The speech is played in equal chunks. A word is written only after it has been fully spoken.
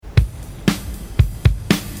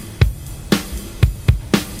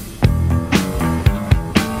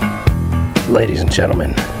Ladies and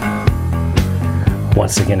gentlemen,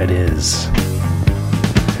 once again it is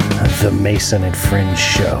the Mason and Friends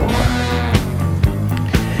Show,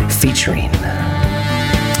 featuring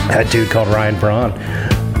a dude called Ryan Braun,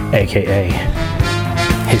 aka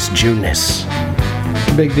his Juneness,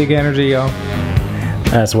 Big Dick Energy, y'all.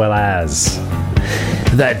 as well as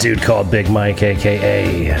that dude called Big Mike,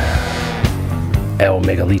 aka El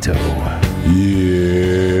Megalito. Yeah.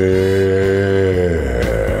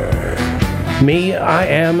 Me, I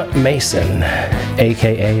am Mason,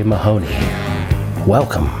 aka Mahoney.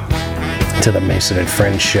 Welcome to the Mason and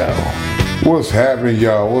Friends Show. What's happening,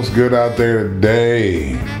 y'all? What's good out there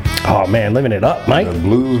today? Oh man, living it up, Mike. The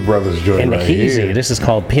Blues Brothers joint In the right Heezy. here. This is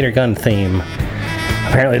called Peter Gunn theme.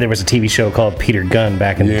 Apparently there was a TV show called Peter Gunn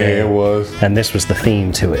back in the day. Yeah, it was. And this was the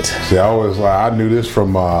theme to it. See, I knew this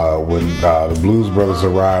from when the Blues Brothers are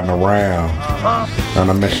riding around,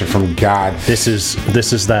 and I mentioned from God. This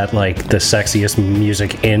is that like the sexiest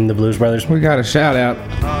music in the Blues Brothers. We got a shout out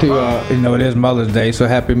to, it is Mother's Day, so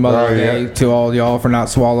happy Mother's Day to all y'all for not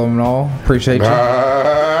swallowing it all. Appreciate you.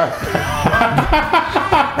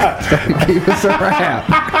 Keep us around.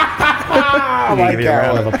 I like give you a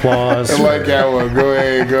round of applause. I like that one. Go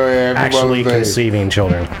ahead. Happy Actually Mother's Day. conceiving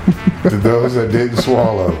children. To those that didn't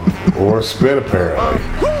swallow or spit, apparently.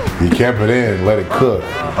 You kept it in and let it cook.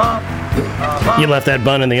 You left that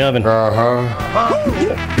bun in the oven.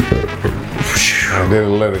 And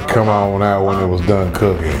then let it come on out when it was done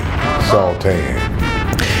cooking. Sauteing.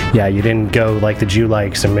 Yeah, you didn't go like the Jew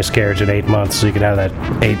likes and miscarriage at 8 months, so you could have that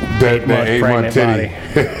eight-month pregnant body.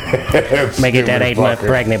 Make it that 8-month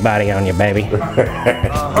pregnant body on you, baby.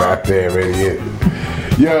 Goddamn idiot.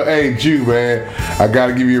 Yo, hey, Jew, man. I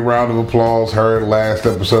gotta give you a round of applause. Heard last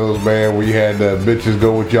episodes, man, where you had the bitches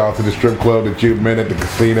go with y'all to the strip club that you met at the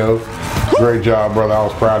casino. Great job, brother. I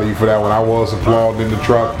was proud of you for that one. I was applauding in the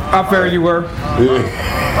truck. How fair you were.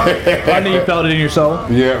 I knew you felt it in your soul.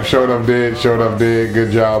 Yeah, showed up did.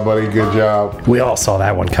 Good job, buddy. Good job. We all saw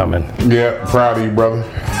that one coming. Yeah, proud of you, brother.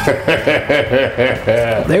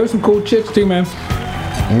 There were some cool chicks too, man.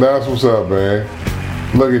 That's what's up, man.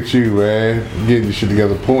 Look at you, man. Getting your shit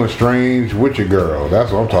together, pulling strange with your girl.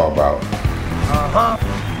 That's what I'm talking about.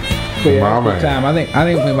 But yeah, My good man. time. I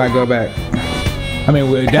think we might go back. I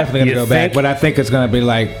mean, we're definitely gonna You go think? back, but I think it's gonna be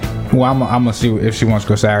like, well, I'm gonna see if she wants to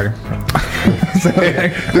go Saturday.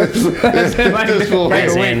 This will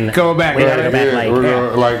As happen. in, go back. we gotta go back like we're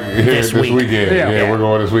going like here this this week. weekend. Yeah. Yeah, we're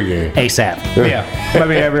going this weekend. ASAP. Yeah,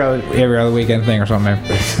 maybe every other weekend thing or something, man.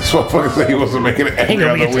 This motherfucker said he wants to make it He every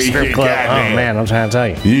gonna be other at the strip weekend. club. Goddamn. Oh man, I'm trying to tell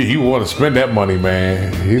you. He want to spend that money,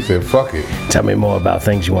 man. He said, "Fuck it." Tell me more about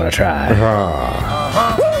things you want to try.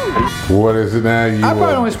 What is it now? You I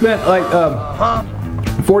probably only spent like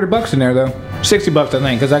 $40 in there though. $60, I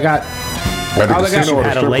think, because I got at the all I got- casino or the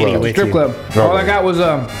had a strip lady club? with strip you. club. All I got was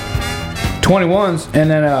 21s and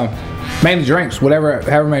then mainly drinks,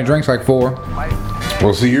 however many drinks, like 4.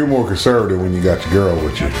 Well, see, you're more conservative when you got your girl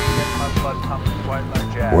with you.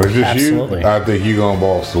 Well, it's just Absolutely. you. I think you gonna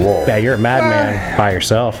boss the wall. Yeah, you're a madman by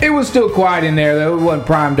yourself. It was still quiet in there though. It wasn't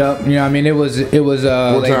primed up. You know what I mean? It was What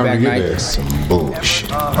laid time back you get night. there? Some bullshit.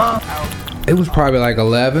 It was probably like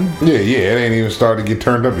 11. Yeah, it ain't even started to get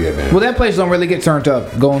turned up yet, man. Well, that place don't really get turned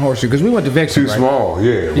up, Going Horseshoe, because we went to Vixen. Too right? small.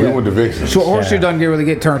 Yeah, we went to Vixen. So Horseshoe Yeah. doesn't really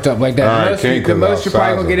get turned up like that. All right, Most can't you- because the most you're probably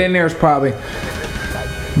outside gonna get of in there is probably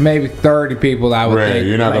maybe 30 people. I would Right, think.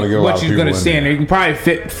 you're not gonna get a lot of What you're people gonna in see in there. there? You can probably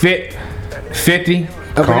fit 50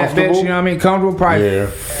 up in that Comfortable? bitch. You know what I mean? Comfortable, probably Yeah.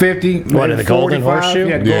 50. What, maybe in the Golden 45. Horseshoe?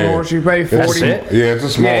 Yeah, the Golden Horseshoe, probably 40. That's it? Yeah, it's a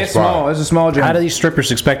small Yeah, it's spot. small. It's a small joint. How do these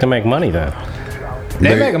strippers expect to make money then?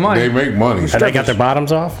 They making money. They make money. Have they got their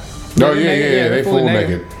bottoms off? Oh, They yeah, naked, they they're full fully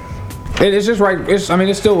naked. It's just right.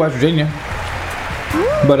 It's still West Virginia,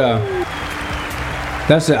 but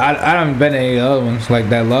that's it. I haven't been to any of the other ones like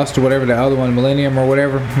that Lust or whatever, the other one Millennium or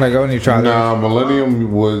whatever. Like I need to try that. Nah,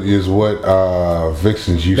 Millennium is what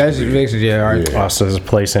Vixen's used That's to be. Vixen, yeah. All right. Yeah. Oh, so there's a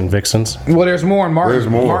place in Vixen's. Well, there's more in There's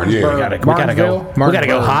more, yeah. Martinsburg. We We gotta go. We gotta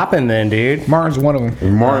go hopping then, dude. Martin's one of them.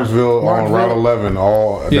 In Martinsville on Martinsville? Route 11,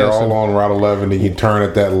 they're Yeah, so- all on Route 11, and you turn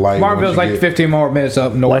at that light. Martinville's once you like get- 15 more minutes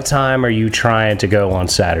up What north. time are you trying to go on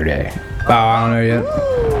Saturday? Oh, I don't know yet.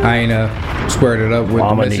 I ain't squared it up with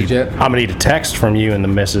Well, the I'm message yet. gonna need a text from you and the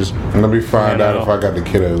missus. Let me find I out know. if I got the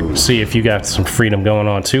kiddos. See if you got some freedom going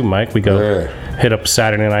on too, Mike. We go Yeah. hit up a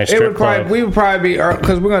Saturday night It strip would probably club. we would probably be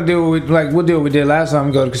because we're gonna do we'll do what we did last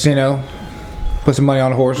time. Go to the casino, put some money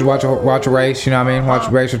on the horses, watch a race. You know what I mean? Watch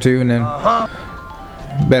a race or two, and then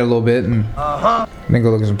bet a little bit, and then go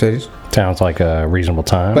look at some titties. Sounds like a reasonable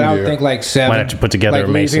time. But I would Yeah. think like 7. Why don't you put together like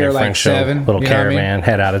a Mason leave here and like Frank show? 7, Little you know what I mean? caravan,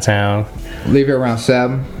 head out of town. Leave here around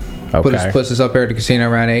 7. Okay. Puts us up here at the casino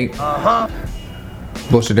around 8.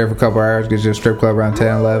 Bullshit there for a couple hours. Gets you a strip club around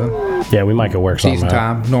 10, 11. Yeah, we might go work something Decent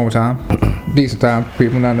out. time, normal time. Decent time.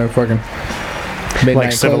 People not no fucking midnight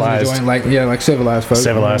Like civilized. joint, like civilized folks.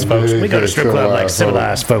 Civilized folks. We go to strip club like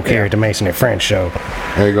civilized folk here at the Mason and French show.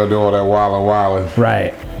 Ain't gonna do all that wildin'.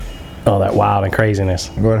 Right. All that wild and craziness.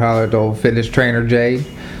 Go and holler at the old fitness trainer Jade,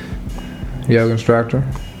 yoga instructor.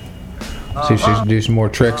 See if she can do some more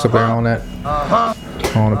tricks up there on that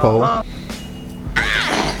on the pole.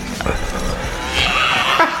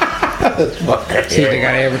 See if they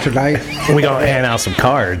got ever tonight. We gonna hand out some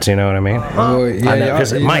cards, you know what I mean? Well, yeah, I know,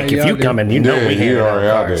 because Mike, if you come in, you know we he hand already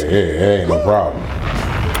out out cards. there. Yeah, ain't no problem.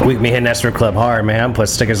 We be hitting that strip club hard, man. I'm putting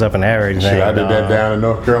stickers up and everything. Shit, I did that down in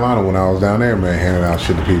North Carolina when I was down there, man, handing out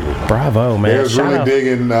shit to people. Bravo, man. They was Shout really out.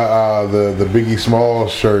 digging the Biggie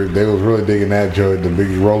Smalls shirt. They was really digging that joint, the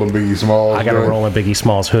Biggie rolling Biggie Smalls. I got a joint. rolling Biggie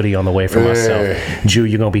Smalls hoodie on the way for myself. Jew,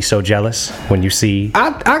 you're gonna be so jealous when you see I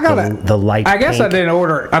got the light. I guess pink. I didn't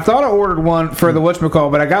order it. I thought I ordered one for the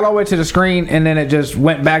whatchamacall, but I got all the way to the screen and then it just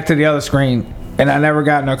went back to the other screen. And I never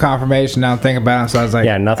got no confirmation. Now I'm thinking about it, so I was like,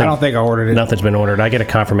 Yeah, nothing. I don't think I ordered it. Nothing's been ordered. I get a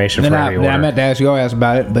confirmation Then for I every order. meant to ask your ass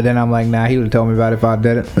about it, but then I'm like, nah, he would have told me about it if I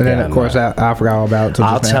did it. And then, Yeah, of course, I forgot all about it. Till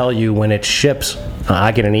I'll just now. tell you when it ships.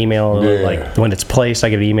 I get an email like when it's placed. I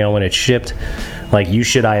get an email when it's shipped. Like you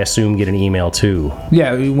should, I assume, get an email too.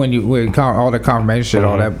 Yeah, when all the confirmation shit,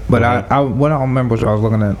 all that. But I don't remember what I was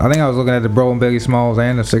looking at. I think I was looking at the Bro and Biggie Smalls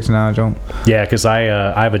and the 69 jump. Yeah, because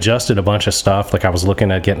I've adjusted a bunch of stuff. Like I was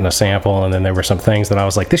looking at getting a sample, and then there were some things that I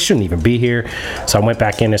was like, this shouldn't even be here. So I went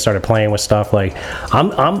back in and started playing with stuff. Like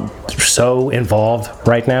I'm so involved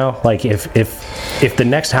right now. Like if the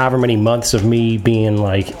next however many months of me being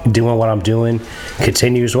like doing what I'm doing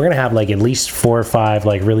continues, we're gonna have like at least 4 or 5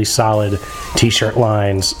 like really solid t-shirt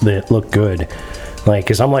lines that look good. Like,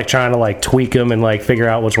 cause I'm like trying to like tweak them and like figure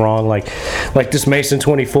out what's wrong. Like this Mason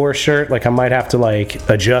 24 shirt, like I might have to like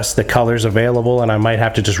adjust the colors available, and I might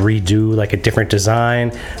have to just redo like a different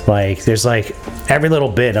design. Like there's like every little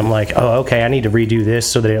bit I'm like, oh, okay, I need to redo this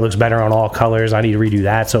so that it looks better on all colors. I need to redo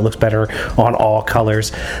that so it looks better on all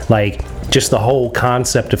colors. Like just the whole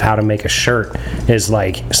concept of how to make a shirt is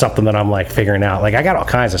like something that I'm like figuring out. Like I got all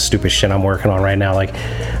kinds of stupid shit I'm working on right now. Like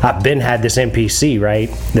I've been had this MPC, right?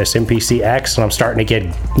 This MPC X, and I'm starting to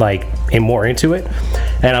get like more into it.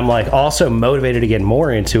 And I'm like also motivated to get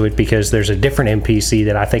more into it because there's a different MPC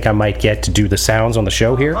that I think I might get to do the sounds on the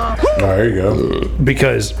show here. Oh, there you go.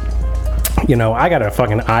 Because you know, I got a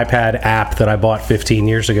fucking iPad app that I bought 15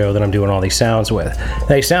 years ago that I'm doing all these sounds with.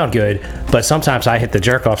 They sound good, but sometimes I hit the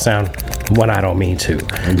jerk off sound when I don't mean to.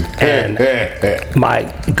 And my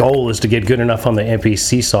goal is to get good enough on the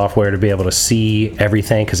MPC software to be able to see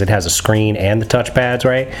everything because it has a screen and the touchpads,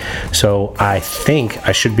 right? So I think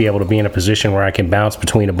I should be able to be in a position where I can bounce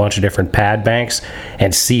between a bunch of different pad banks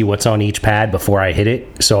and see what's on each pad before I hit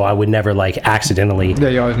it. So I would never like accidentally, Yeah,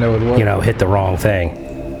 you always know what. you know, hit the wrong thing.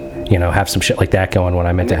 You know, have some shit like that going when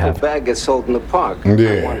I meant to have. bag gets sold in the park. Yeah.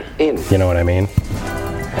 I want it in. You know what I mean?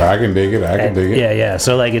 I can dig it. I can dig it. Yeah.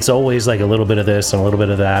 So like, it's always like a little bit of this and a little bit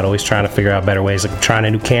of that. Always trying to figure out better ways. Like trying a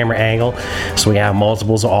new camera angle, so we have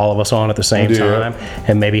multiples of all of us on at the same time,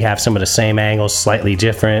 and maybe have some of the same angles, slightly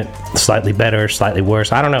different, slightly better, slightly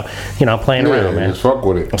worse. I don't know. You know, I'm playing around, man. Just fuck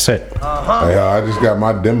with it. That's it. Hey, I just got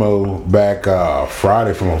my demo back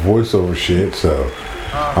Friday from a voiceover shit, so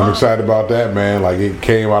I'm excited about that, man. Like it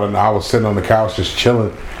came out and I was sitting on the couch just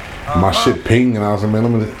chilling. My shit pinged and I was like,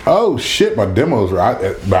 man, oh shit, my demo's right.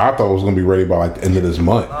 But I thought it was gonna be ready by like the end of this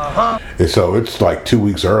month. And so it's like 2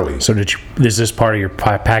 weeks early. So is this part of your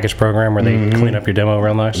package program where they clean up your demo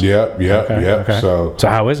real nice? Yep. Okay. So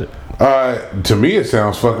how is it? to me it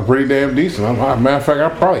sounds fucking pretty damn decent. Matter of fact, I'll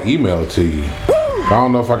probably email it to you. I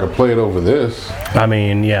don't know if I can play it over this. I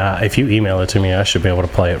mean, yeah, if you email it to me, I should be able to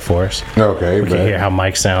play it for us. Okay, We can hear how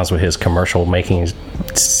Mike sounds with his commercial making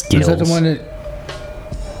skills. Is that the one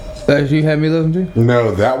that you had me listen to?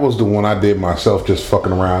 No, that was the one I did myself just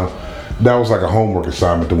fucking around. That was like a homework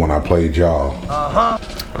assignment, the one I played y'all.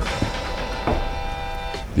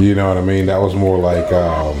 You know what I mean? That was more like,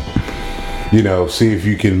 you know, see if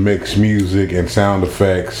you can mix music and sound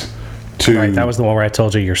effects to... Right, that was the one where I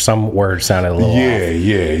told you some words sounded a little off,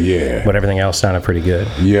 Yeah. but everything else sounded pretty good.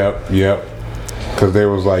 Yep. Because there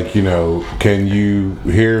was like, you know, can you,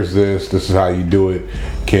 here's this is how you do it.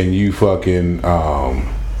 Can you fucking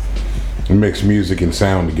mix music and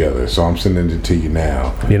sound together? So I'm sending it to you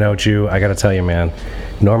now. You know, Jew, I gotta tell you, man,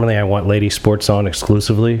 normally I want Lady Sports on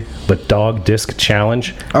exclusively, but Dog Disc Challenge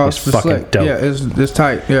is fucking slick. dope. Yeah, it's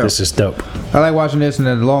tight. Yeah, This is dope. I like watching this in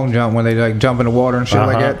the long jump when they like jump in the water and shit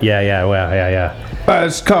like that. Yeah.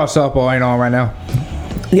 It costs softball ain't on right now.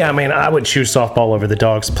 Yeah, I mean, I would choose softball over the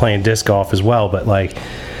dogs playing disc golf as well, but like,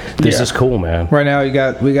 this is cool, man. Right now,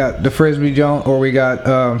 we got the frisbee joint, or we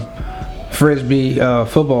got frisbee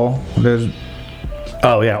football. There's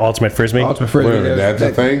Oh yeah, ultimate frisbee. ultimate frisbee. Wait, that's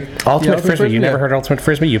a thing? Ultimate frisbee. You never yeah. heard ultimate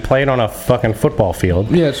frisbee? You play it on a fucking football field.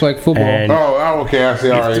 Yeah, it's like football. And- Oh, okay. I see.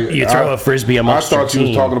 All right. You throw a frisbee I amongst your thought you was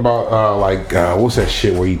team. talking about what's that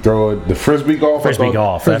shit where you throw it? The frisbee golf. Frisbee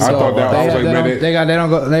golf. That's I thought that They I was got like, that man, on- they got that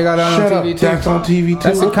on. They got that shut on up. TV too. That's on TV too.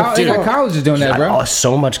 That's What the they got fuck? colleges doing that, bro. Oh,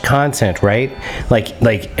 so much content, right? Like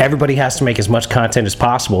everybody has to make as much content as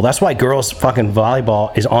possible. That's why girls fucking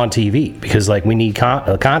volleyball is on TV, because like we need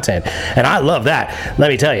content, and I love that. Let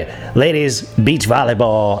me tell you, ladies, beach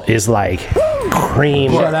volleyball is like cream.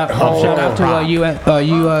 Shout out to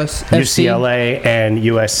UCLA and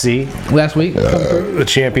USC. last week. The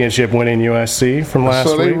championship winning USC from last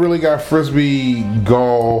So they week. really got frisbee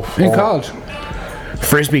golf In on- college.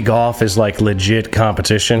 Frisbee golf is like legit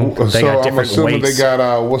competition. They So got I'm different assuming weights. they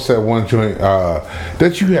got what's that one joint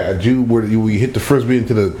that you had, Jude, where you hit the frisbee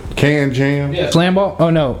into the can jam? Slam ball? Oh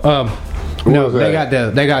no. No, was they that?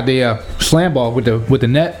 got the slam ball with the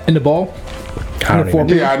net and the ball. I don't even,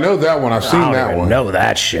 Yeah, I know that one. I've seen I don't that even one. know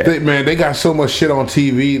that shit. They got so much shit on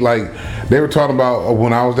TV. Like, they were talking about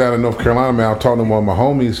when I was down in North Carolina, man, I was talking to one of my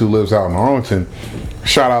homies who lives out in Arlington.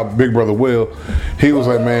 Shout out Big Brother Will. He was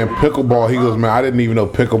like, man, pickleball. He goes, man, I didn't even know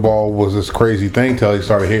pickleball was this crazy thing till he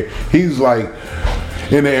started here. He's like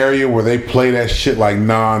in the area where they play that shit like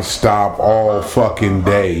nonstop all fucking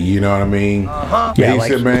day. You know what I mean? Yeah, he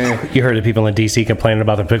like, said, man, you heard the people in DC complaining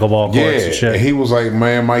about the pickleball courts and yeah, shit. he was like,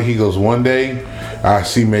 man, Mike, he goes, one day I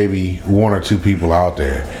see maybe one or two people out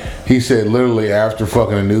there. He said literally after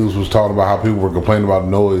fucking the news was talking about how people were complaining about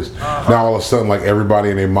noise, now all of a sudden like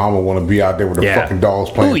everybody and their mama want to be out there with their fucking dogs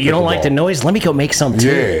playing. Ooh, you don't like the pickleball. noise? Let me go make some too.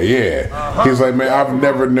 Yeah. He's like, man, I've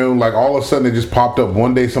never known, like all of a sudden it just popped up.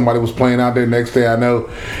 One day somebody was playing out there, next day I know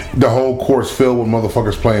the whole court's filled with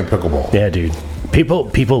motherfuckers playing pickleball. Yeah, dude.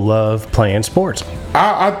 People love playing sports.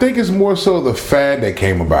 I think it's more so the fad that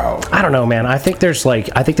came about. I don't know, man. I think there's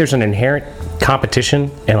an inherent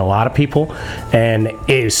competition in a lot of people, and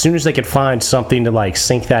as soon as they can find something to like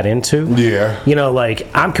sink that into, Yeah. you know, like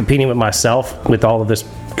I'm competing with myself with all of this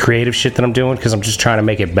creative shit that I'm doing because I'm just trying to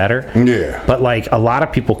make it better. Yeah. But like a lot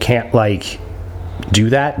of people can't like do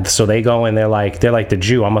that, so they go and they're like the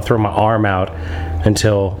Jew. I'm gonna throw my arm out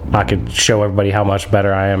until I can show everybody how much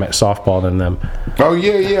better I am at softball than them. Oh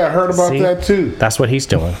yeah, I heard about See? that too. That's what he's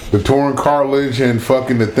doing. The torn cartilage and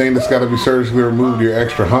fucking the thing that's got to be surgically removed, your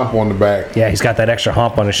extra hump on the back. Yeah, he's got that extra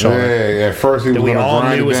hump on his shoulder. Yeah, at first he was That we going to all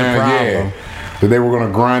grind knew it was a down. problem. Yeah, that they were going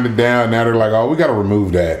to grind it down. Now they're like, oh, we got to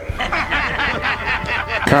remove that.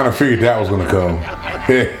 Kind of figured that was going to come.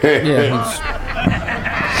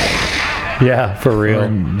 Yeah, for real.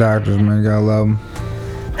 Doctors, man, gotta love them.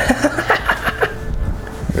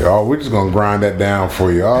 Oh, we're just going to grind that down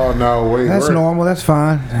for you. Oh no, wait. That's we're- normal. That's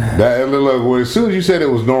fine. That look. Well, as soon as you said it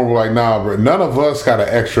was normal, like nah, but none of us got an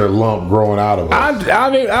extra lump growing out of us. I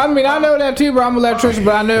mean, I know that too, bro. I'm an electrician,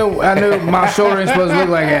 but I knew my shoulder ain't supposed to look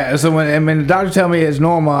like that. So when the doctor tell me it's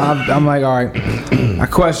normal, I'm like, all right. I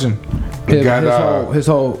question his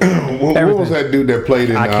whole what was everything. that dude that played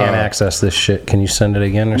in? I can't access this shit. Can you send it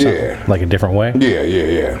again or something? Yeah. Like a different way?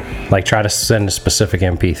 Yeah. Like try to send a specific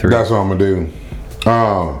MP3. That's what I'm gonna do.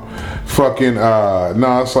 No,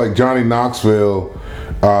 it's like Johnny Knoxville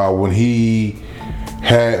when he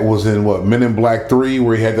was in Men in Black 3,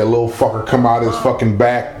 where he had that little fucker come out his fucking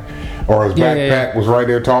back, or his backpack was right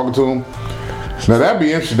there talking to him. Now that'd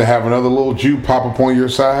be interesting to have another little Jew pop up on your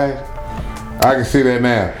side. I can see that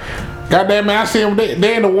now. Goddamn man, I see them.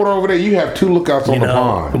 They in the water over there. You have two lookouts on the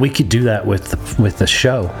pond. we could do that with the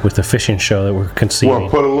show, with the fishing show that we're conceiving. Well,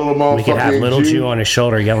 put a little motherfucker. We could have little Jew on his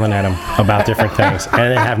shoulder yelling at him about different things, and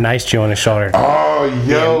then have nice Jew on his shoulder. Oh,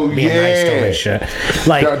 yo, being nice to him and shit.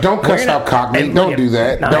 Like, don't cuss we're gonna- out Cockney. and Don't look do at-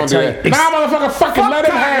 that. no, I Don't do tell that. you, Nah, motherfucker, fucking let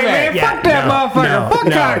him have it. Fuck that motherfucker.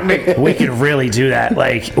 Fuck Cockney. We could really do that.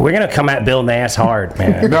 Like, we're gonna come at Bill Nance hard,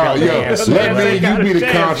 man. No, Bill yo, Nance, let like- me and you be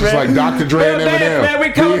the conscious like Dr. Dre and Eminem. Man, we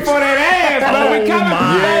coming for that ass, bro. We coming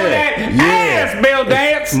for that ass, Bill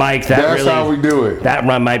Dance. Mike, that That's really, how we do it. that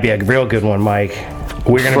run might be a real good one, Mike.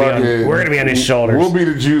 We're gonna be on his shoulders. We'll be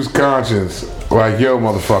the Jew's conscience. Like, yo,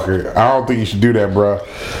 motherfucker, I don't think you should do that, bro.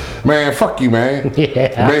 Man, fuck you, man.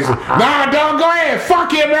 Yeah. Basically, nah, don't go ahead.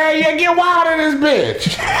 Fuck you, man. You get wild in this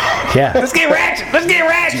bitch. Yeah. Let's get ratchet. Let's get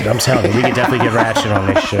ratchet. I'm telling you, we can definitely get ratchet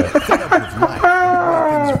on this shit.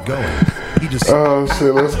 Oh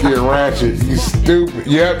shit, let's get ratchet. You stupid.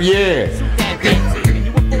 Yep, yeah.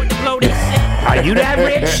 Are you that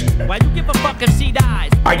rich? Why you give a fuck if she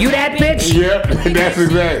dies? Are you that bitch? Yep, that's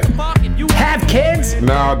exactly. Fuck and you Have have kids?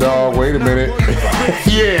 Nah, dog. Wait a minute.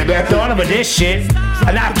 Yeah, that's Thought about this shit.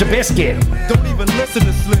 Not the biscuit. Don't even listen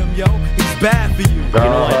to Slim, yo. He's bad for you. You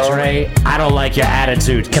know what, Trey? I don't like your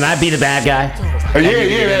attitude. Can I be the bad guy?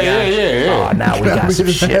 Yeah. Oh, now we got some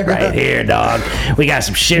shit right here, dog. We got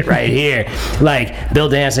some shit right here. Like, Bill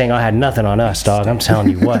Dance ain't gonna have nothing on us, dog. I'm telling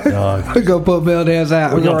you what, dog. We go put Bill Dance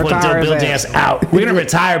out. We're gonna put Bill Dance out. We're gonna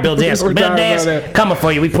retire Bill Dance. Bill Dance, coming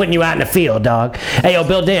for you. We putting you out in the field, dog. Hey, yo,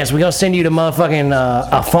 Bill Dance, we gonna send you to motherfucking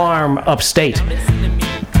a farm upstate.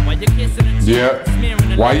 Yeah.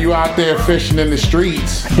 Why you out there fishing in the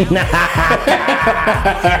streets? And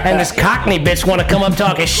this Cockney bitch want to come up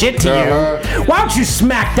talking shit to you. Why don't you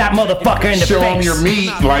smack that motherfucker in the Show face? them your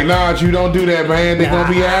meat. Like, nah, you don't do that, man. They're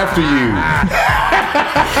gonna be after you.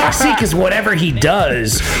 See, because whatever he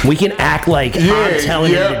does, we can act like I'm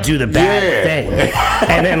telling him to do the bad thing.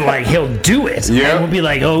 And then, like, he'll do it. Yeah. And we'll be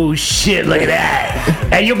like, oh, shit, look at that.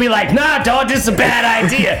 And you'll be like, nah, dog, this is a bad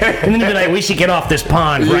idea. And then you'll be like, we should get off this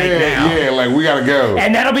pond right now. Yeah, like, we gotta go.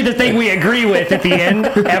 And that'll be the thing we agree with at the end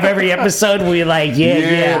of every episode. We're like,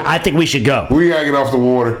 yeah, I think we should go. We gotta get off the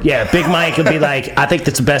water. Yeah, Big Mike will be like, I think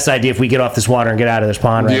that's the best idea if we get off this water and get out of this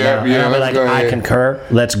pond right now. And I'll be like, I concur,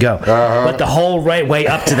 let's go. But the whole way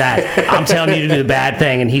up to that, I'm telling you to do the bad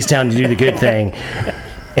thing and he's telling you to do the good thing.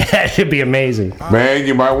 That should be amazing. Man,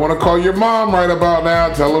 you might want to call your mom right about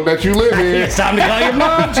now. Tell them that you live here. It's time to call your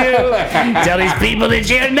mom, too. Tell these people that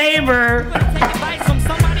you're a neighbor.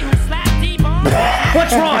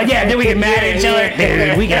 What's wrong? Yeah, then we get mad at each other.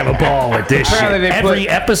 Dude, we can have a ball with this shit. Every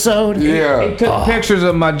episode. Yeah. He took pictures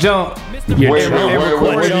of my junk. Recorded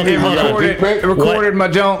my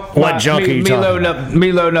junk. What junk are you talking about?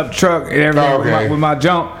 Me loading up the truck and everything with my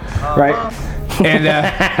junk, right? And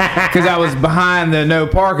because I was behind the no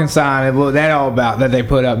parking sign, and what that all about that they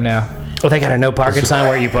put up now. Oh, they got a no parking sign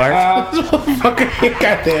where you park? God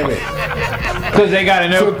damn it. Because they got a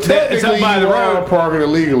no. It's up by the road. Parking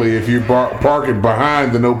illegally if you parking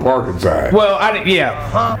behind the no parking sign. Well,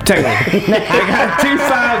 technically. They got two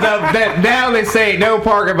signs up that now they say no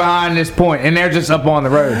parking behind this point, and they're just up on the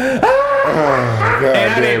road.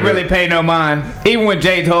 And I didn't really pay no mind. Even when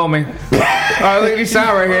Jay told me, look at these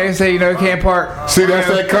sign right here. They say, you can't park. See, that's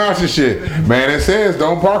that conscious shit. Man, it says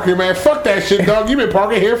don't park here, man. Fuck that shit, dog. You've been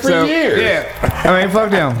parking here for years. Yeah. I mean,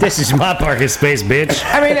 fuck them. This is my parking space, bitch.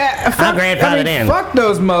 I mean, I'm grandfathered in. Fuck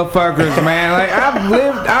those motherfuckers, man. Like,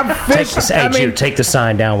 I've fished. Take the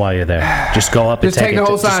sign down while you're there. Just go up and take the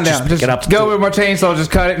whole sign down. Just go with my chainsaw,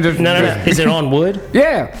 just cut it. No. Is it on wood?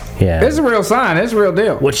 Yeah. It's a real sign. It's a real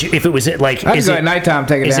deal. If it was like, is it at nighttime?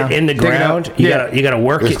 Take it down. Is it in the ground? You gotta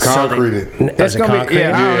work it. It's concreted. It's gonna be.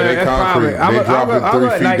 Yeah, they concrete. They drop it 3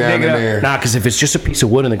 feet down in there. Nah, because if it's just a piece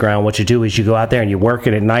of wood in the ground, what you do is you go out there and you work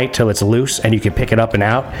it at night till it's loose, and you can pick it up and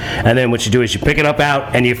out. And then what you do is you pick it up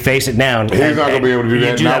out and you face it down. He's not gonna be able to do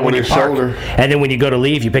that. Not with his shoulder. And then when you go to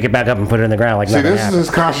leave, you pick it back up and put it in the ground like See, this is his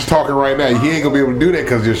conscious talking right now. He ain't gonna be able to do that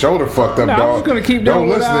because your shoulder fucked up, dog. I'm just gonna keep doing Don't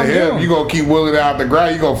listen to him. You gonna keep willing out the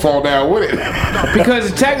ground. You gonna fall down with it.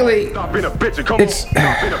 Because technically, it's.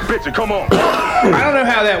 I don't know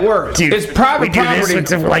how that works. Dude, it's private property.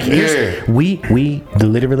 We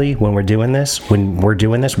literally when we're doing this, we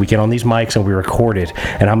get on these mics and we record it,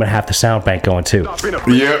 and I'm gonna have the sound bank going too. Yep.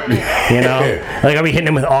 You know, like I'll be hitting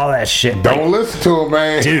him with all that shit. Don't listen to him,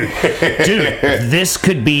 man. Dude, this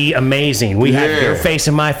could be amazing. We have your face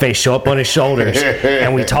and my face show up on his shoulders,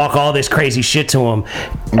 and we talk all this crazy shit to him,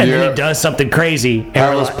 and then he does something crazy. And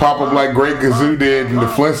have us pop up like Great Gazoo did in the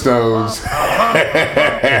Flintstones.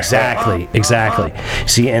 Exactly.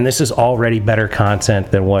 See, and this is already better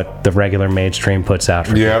content than what the regular mainstream puts out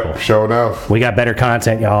for people. Sure enough. We got better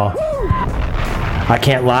content, y'all. I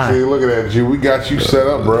can't lie. See, look at that, G. We got you set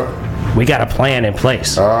up, bro. We got a plan in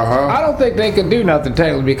place. I don't think they can do nothing,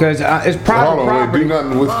 Taylor, because it's private property. Do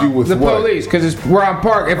nothing with you with the what? Police, because it's where I'm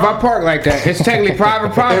parked. If I park like that, it's technically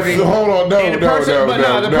private property. Hold on, the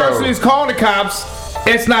person who's calling the cops.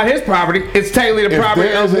 It's not his property. It's technically the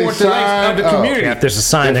property of the community. If there's a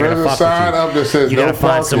sign, they're gonna fuck with you. You gotta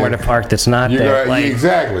find somewhere to park that's not there.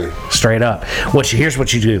 Exactly. Straight up. Here's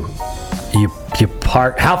what you do. You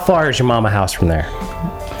park. How far is your mama house from there?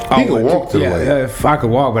 He can walk to the lake. If I could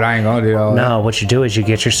walk, but I ain't gonna do all that. No, what you do is you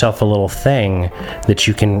get yourself a little thing that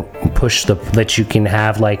you can that you can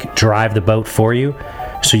have like drive the boat for you.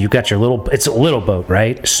 So you got your it's a little boat,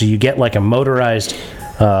 right? So you get like a motorized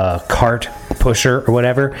cart pusher or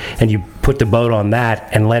whatever, and you put the boat on that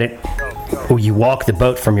and let it you walk the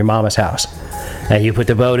boat from your mama's house. And you put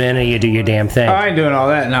the boat in and you do your damn thing. I ain't doing all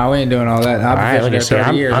that. No, we ain't doing all that. I've been fishing there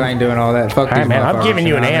 30 years. I ain't doing all that. Fuck these man, I'm motherfuckers, giving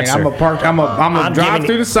you an answer. I'm gonna drive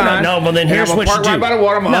through the sign. No, well then here's what you do. I'm gonna park right by the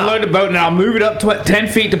water. I'm gonna unload the boat and I'll move it up 10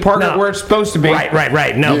 feet to park it where it's supposed to be.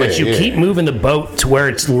 Right. No, but you keep moving the boat to where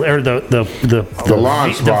it's or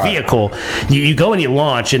the vehicle. You go and you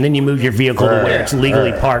launch and then you move your vehicle to where it's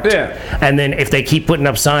legally parked. Yeah. And then if they keep putting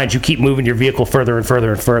up signs, you keep moving your vehicle further and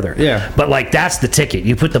further and further. Yeah. But like that's the ticket.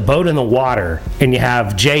 You put the boat in the water and you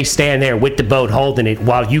have Jay stand there with the boat holding it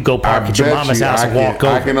while you go park at your mama's house and walk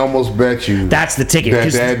over. I can almost bet you that's the ticket.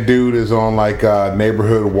 That dude is on like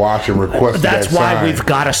Neighborhood Watch and requested that sign. That's why we've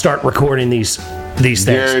got to start recording these things.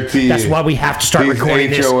 That's why we have to start recording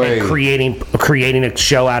this and creating a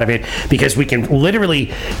show out of it, because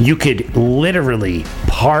you could literally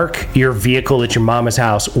park your vehicle at your mama's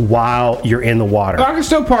house while you're in the water. I can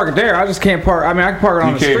still park it there. I just can't park. I mean, I can park it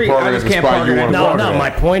on the street. I just can't park it in the water. No. My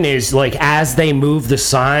point is, like, as they move the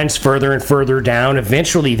signs further and further down,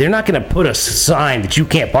 eventually they're not going to put a sign that you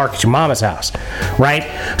can't park at your mama's house,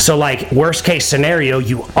 right? So, like, worst case scenario,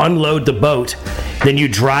 you unload the boat, then you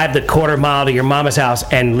drive the quarter mile to your mama's house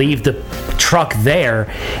and leave the truck there,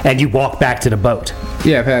 and you walk back to the boat.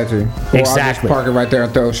 Yeah, I've had to. Or exactly. I'll just park it right there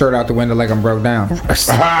and throw a shirt out the window like I'm broke down. Yo,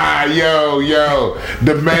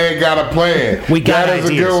 the man got a plan. That is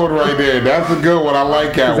a good one right there. That's a good one. I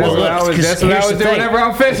like that one. That's what I was doing whenever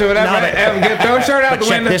I'm fishing. Throw a shirt out the window.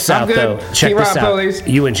 Check this out, though. Check this out. Police.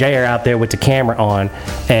 You and Jay are out there with the camera on,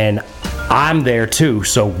 and I'm there too,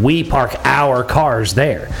 so we park our cars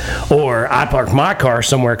there. Or I park my car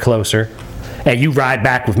somewhere closer, and you ride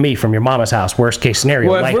back with me from your mama's house. Worst case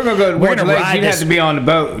scenario. Well, if we're gonna go to Warden Lakes, you'd have to be on the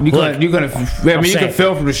boat. You can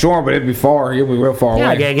film from the shore, but it'd be far. You'll be real far away.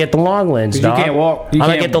 I gotta get the long lens, dog. You can't walk. I'm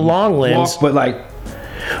gonna get the long lens, but like.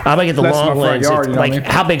 I'm gonna get the long lens. Yard, you know what I mean?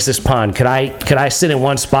 How big's this pond? Could I sit in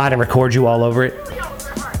one spot and record you all over it?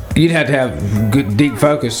 You'd have to have good deep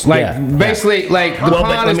focus. Basically, like the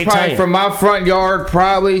pond is probably from my front yard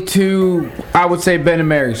probably to, I would say, Ben and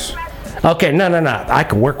Mary's. Okay, no. I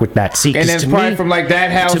can work with that. See, and then probably from like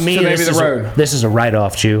that house to maybe the road. This is a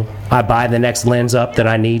write-off, Jew. I buy the next lens up that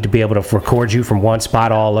I need to be able to record you from one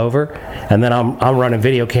spot all over, and then I'm running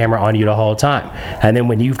video camera on you the whole time. And then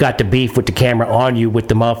when you've got the beef with the camera on you with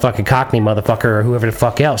the motherfucking Cockney motherfucker or whoever the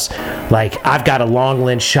fuck else, like I've got a long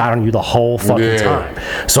lens shot on you the whole fucking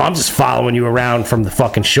time. So I'm just following you around from the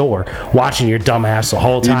fucking shore, watching your dumb ass the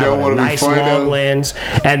whole time with a nice long lens,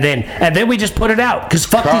 and then we just put it out because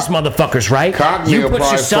fuck these motherfuckers, right? Cockney you put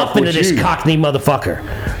yourself into this Cockney motherfucker.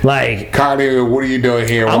 Like Cockney, what are you doing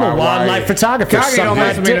here? I'm a wildlife photographer.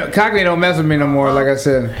 Cockney don't mess with me no more. Like I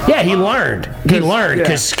said. Yeah, he learned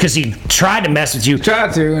because he tried to mess with you.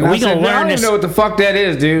 Tried to. And I don't even know what the fuck that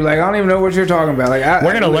is, dude. Like I don't even know what you're talking about. Like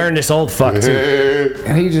we're gonna learn this old fuck too.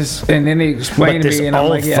 And then he explained to me, and I'm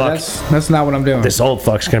like, yeah, that's not what I'm doing. This old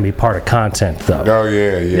fuck's gonna be part of content, though. Oh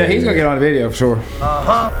yeah. Yeah, he's gonna get on the video for sure.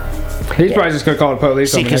 He's probably just gonna call the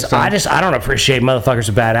police. See, because I don't appreciate motherfuckers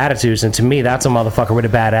with bad attitudes, and to me, that's a motherfucker with a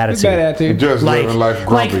bad attitude. Bad attitude. Just living life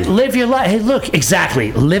grumpy. Like live your life. Hey, look,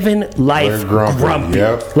 exactly. Living life grumpy.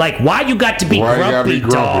 Yep. Like why you got to be grumpy,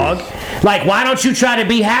 dog? Like why don't you try to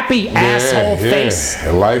be happy, asshole face?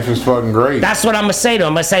 Life is fucking great. That's what I'm gonna say to him.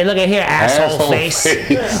 I'm gonna say, look at here, asshole face.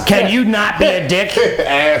 Can you not be a dick?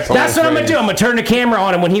 That's what I'm gonna do. I'm gonna turn the camera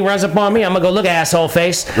on him when he runs up on me. I'm gonna go, look, asshole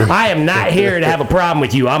face. I am not here to have a problem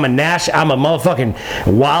with you. I'm a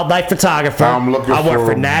motherfucking wildlife photographer. I work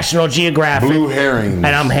for National Geographic. Blue herrings. And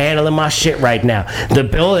I'm handling my shit right now. The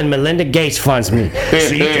Bill and Melinda Gates funds me.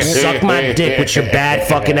 So you can suck my dick with your bad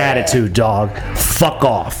fucking attitude, dog. Fuck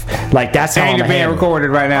off. Like that's how and you're being recorded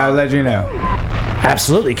right now, to let you know.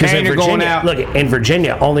 Absolutely, because in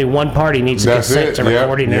Virginia, only one party needs to consent to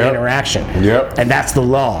recording an interaction. Yep. And that's the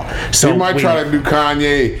law. So you might try to do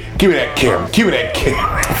Kanye. Give me that camera.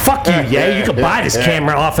 Fuck you, yeah. You can buy this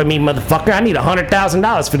camera off of me, motherfucker. I need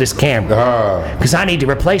 $100,000 for this camera. Because I need to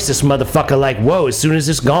replace this motherfucker like, whoa, as soon as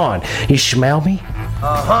it's gone. You smell me?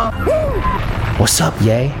 What's up,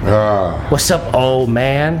 Ye? What's up, old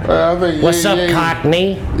man? What's up,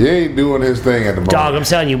 Cockney? He ain't doing his thing at the moment. Dog, I'm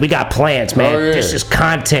telling you, we got plans, man. This is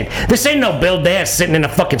content. This ain't no Bill Dance sitting in a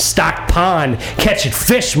fucking stocked pond catching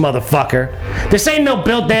fish, motherfucker. This ain't no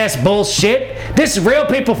Bill Dance bullshit. This is real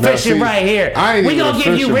people fishing right here. We gonna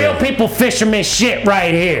give you real people fisherman shit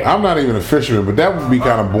right here. I'm not even a fisherman, but that would be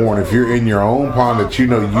kind of boring if you're in your own pond that you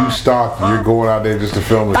know you stocked and you're going out there just to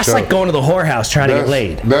film a show. That's like going to the whorehouse trying to get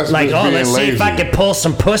laid. That's like, let's see if I I could pull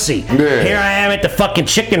some pussy. Yeah. Here I am at the fucking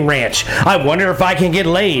chicken ranch. I wonder if I can get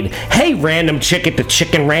laid. Hey, random chick at the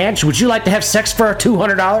chicken ranch, would you like to have sex for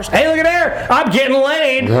 $200? Hey, look at there. I'm getting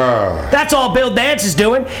laid. That's all Bill Dance is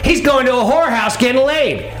doing. He's going to a whorehouse getting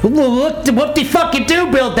laid. What the fuck you do,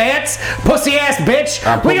 Bill Dance? Pussy ass bitch.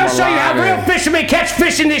 We gonna show you how real fishermen catch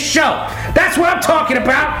fish in this show. That's what I'm talking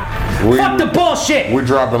about. Fuck the bullshit. We're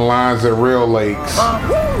dropping lines at real lakes.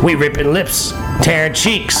 We ripping lips, tearing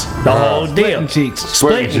cheeks, the whole deal. Splitting cheeks.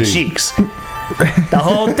 Splitting cheeks. The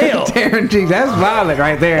whole deal. Tearing cheeks. That's violent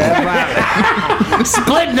right there. That's violent.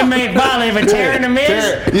 Splitting them ain't violent, but tearing them is.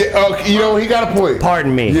 Yeah, you know, he got a point.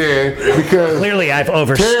 Pardon me. Yeah, because Clearly I've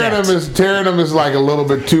overstepped. tearing them is like a little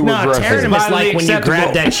bit too aggressive. Tearing them is like when you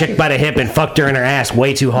grab that chick by the hip and fucked her in her ass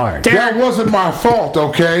way too hard. That wasn't my fault,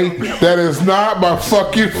 okay? That is not my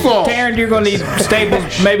fucking fault. Tearing, you're gonna need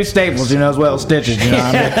staples, maybe staples, you know, as well as stitches. You know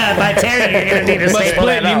what I mean? By tearing, you're gonna need a But staple.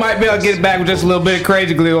 splitting, you might be able to get it back with just a little bit of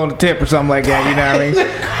crazy glue on the tip or something like that. You know what I mean?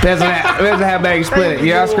 Depends on how bad you split it.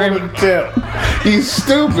 You know, screaming. He's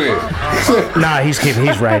stupid. Nah, he's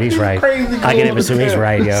right. He's right. I can even assume he's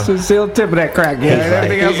right, yo. So still tip of that crack. Yeah, He's right.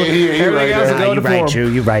 everything else, everything else is Nah, going you to right, form.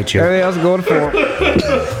 Jew. You right, Jew. Everything else is going to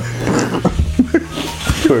form.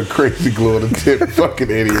 Put crazy glue on the tip. Fucking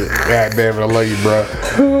idiot. God damn it, I love you, bro.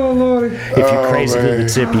 Oh lordy. If you crazy glue the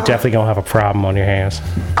tip, you definitely gonna have a problem on your hands.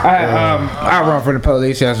 I run from the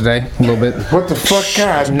police yesterday a little bit. What the fuck?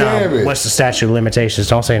 God damn No, it. what's the statute of limitations?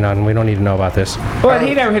 Don't say nothing. We don't need to know about this. Well,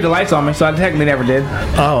 he never hit the lights on me, so I technically never did.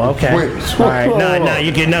 Oh, okay. Wait, All right. No,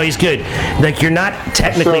 you good. No, he's good. Like, you're not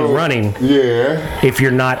technically So, running Yeah. if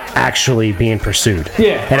you're not actually being pursued.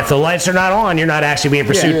 Yeah. And if the lights are not on, you're not actually being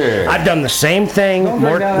pursued. Yeah. I've done the same thing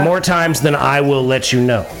more times than I will let you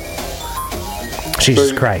know. Jesus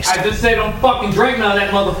So- Christ. I just say don't fucking drink none of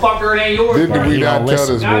that motherfucker. It ain't yours. Didn't bro. we You not don't tell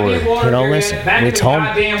listen. this Now boy? get water You don't here, listen. back We in the told him-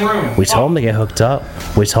 goddamn room. We told him to get hooked up.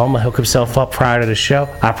 We told him to hook himself up prior to the show.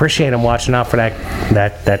 I appreciate him watching out for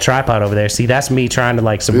that tripod over there. See, that's me trying to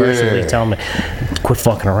like subversively Yeah. tell him, quit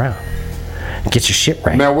fucking around. Get your shit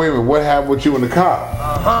right. Now, wait a minute. What happened with you and the cop?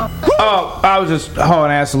 Oh, I was just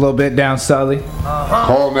hauling ass a little bit down Sully.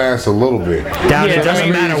 Hauling ass a little bit. Down, Yeah, it doesn't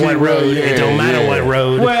I mean, matter what road. yeah, It don't matter yeah. what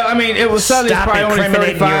road. Well, I mean, it was Sully's Stop probably only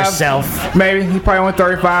incriminating 35. yourself. Maybe he probably only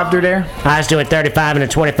 35 through there. I was doing 35 and a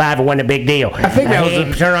 25. It wasn't a big deal. I think that was he a-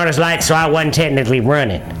 didn't turn on his lights, so I wasn't technically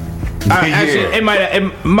running. Actually, it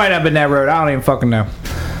might have been that road. I don't even fucking know.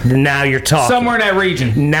 Now you're talking. Somewhere in that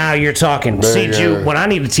region. Now you're talking. There See, you Jew, go. what I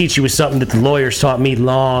need to teach you is something that the lawyers taught me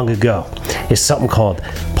long ago. It's something called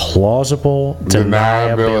plausible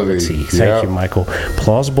deniability. Thank Yep. you, Michael.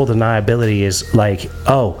 Plausible deniability is like,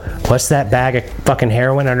 oh, what's that bag of fucking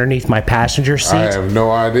heroin underneath my passenger seat? I have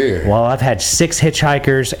no idea. Well, I've had 6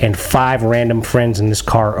 hitchhikers and 5 random friends in this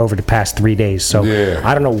car over the past 3 days. So Yeah.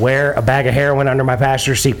 I don't know where a bag of heroin under my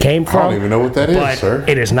passenger seat came from. I don't even know what that is, but sir.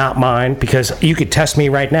 it is not mine because you could test me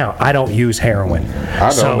right now. I don't use heroin. I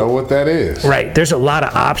don't know what that is. Right. There's a lot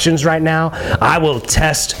of options right now. I will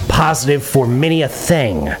test positive for many a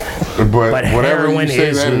thing. But But whatever heroin you say,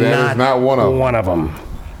 is that is not one of them. them.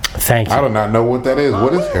 Thank you. I do not know what that is.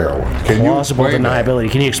 What is heroin? Can you Plausible explain that?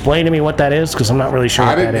 deniability. Can you explain to me what that is? Because I'm not really sure I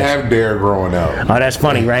what that didn't is. have Dare growing up. Oh, that's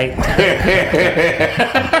funny, right?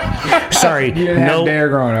 Sorry, You didn't have Dare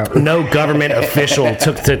growing up. no government official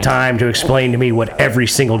took the time to explain to me what every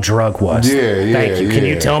single drug was. Yeah, Thank you. Can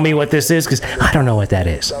you yeah. tell me what this is? Because I don't know what that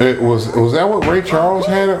is. It was that what Ray Charles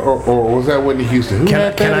had, or was that Whitney Houston? Who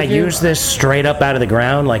had Can that I again? use this straight up out of the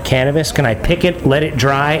ground like cannabis? Can I pick it, let it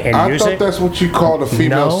dry, and I use thought it? that's what you called a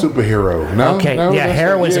female No. superhero. No, Okay, no, yeah, that's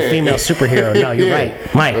heroin's not- a female superhero. No, you're Yeah. right.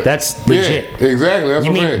 Mike, that's legit. Yeah, exactly. That's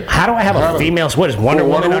You what I'm mean, saying. how do I have a female? What is Wonder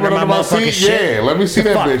Woman under my motherfucking seat? shit? Yeah, let me see The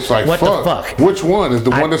that fuck? bitch. Like, What the fuck? Which one is the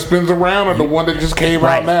one that spins around, or the one that just came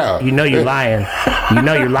Right. out now? You know you're lying. You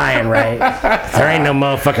know you're lying, right? There ain't no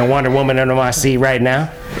motherfucking Wonder Woman under my seat right now.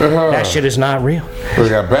 That shit is not real. We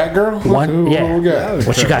got Batgirl. What we got?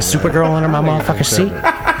 What you got, Supergirl under my motherfucking seat?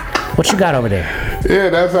 What you got over there? Yeah,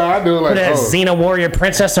 that's how I do it. Like, That Xena Warrior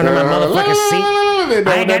Princess under my motherfucking seat?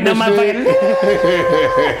 I ain't got no motherfucking.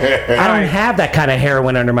 I don't have that kind of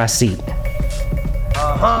heroin under my seat.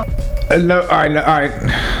 No, all right.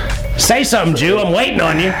 Say something, Jew. I'm waiting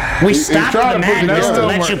on you. We stopped trying the to put it madness to together.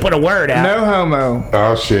 let you put a word out. No homo.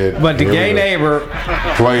 Oh shit! But the Here we gay go. neighbor,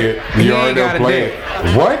 Play it. He You ain't already got know. a Play dick.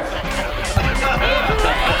 it. What?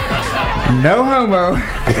 no homo.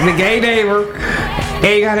 The gay neighbor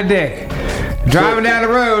ain't got a dick. Driving down the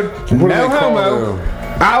road, What do no they call homo.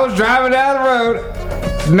 them? I was driving down the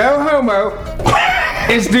road, no homo.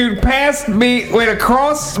 This dude passed me, went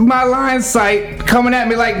across my line sight, coming at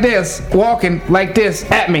me like this, walking like this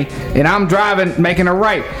at me, and I'm driving, making a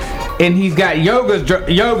right. and he's got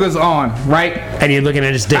yogas on, right? And you're looking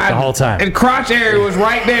at his dick the whole time. And crotch area was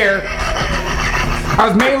right there. I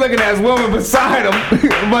was mainly looking at his woman beside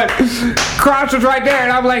him, but crotch was right there,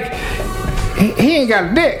 and I'm like, he ain't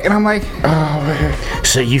got a dick, and I'm like, Oh man.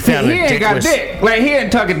 So you found he a ain't dick got a was, dick. Like he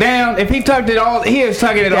didn't tuck it down. If he tucked it all, he was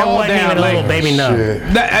tucking it that all wasn't down. even a Like, little baby nut.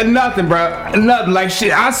 Shit. nothing, bro. Nothing. Like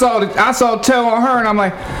shit. I saw toe on her, and I'm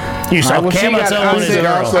like, You saw all right, well, she camel got- toe I on his said-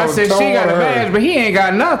 girl. also- I said toe she got a on her. badge, but he ain't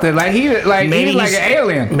got nothing. Like he's like an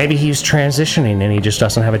alien. Maybe he's transitioning and he just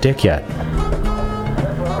doesn't have a dick yet.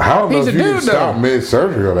 I don't know He's if a you can dude, stop though.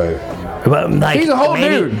 mid-surgery on that. But like, He's a whole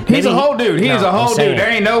dude. He's a whole dude. He's a whole dude. There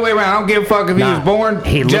ain't no way around. I don't give a fuck if he Nah, was born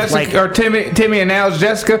he looked Jessica like- or Timmy and now it's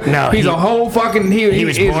Jessica. No, he's a whole fucking. He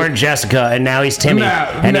was born Jessica and now he's Timmy,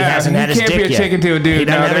 and he hasn't had his He dick can't be a yet. chicken to a dude. He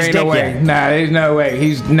doesn't No, have there his ain't dick no way. yet. Nah, there's no way.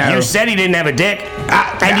 He's no. You said he didn't have a dick,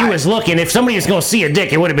 and you was looking. If somebody was gonna see a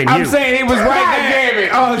dick, it would have been I'm you. saying he was right there.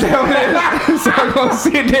 Oh, so I'm gonna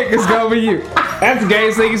see a dick. It's gonna be you. That's the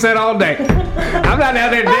gayest thing you said all day. I'm not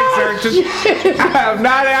out there dick searching. I'm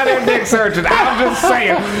not out there dick searching. I'm just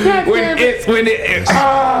saying when it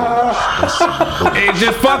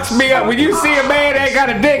just fucks me up. When you see a man that ain't got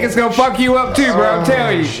a dick, it's gonna fuck you up too, bro. I'm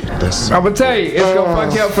telling you. I'm gonna tell you, it's gonna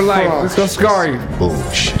fuck you up for life. It's gonna scar you.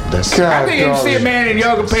 I think if you see a man in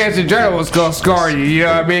yoga pants in general, it's gonna scar you. You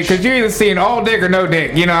know what I mean? Because you're either seeing all dick or no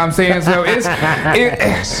dick. You know what I'm saying? So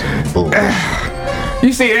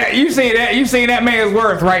you see that man's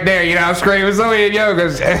worth right there. You know, I'm screaming. So in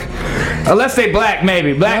yogas, unless they black,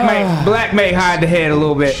 maybe black may hide the head a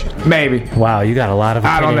little bit, maybe. Wow, you got a lot of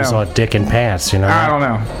I don't opinions know. on dick and pants. You know. I don't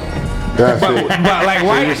know. That's it. But like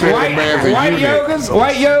you said the man's a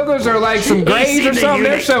white yogas are like some grays seen or the something.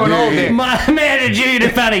 They're eunuch. showing all dick. My man and you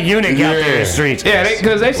found a eunuch out there in the streets. Yeah,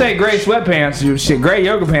 because they say gray sweatpants. Shit, gray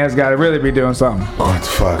yoga pants got to really be doing something. What the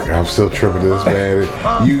fuck? I'm still tripping this,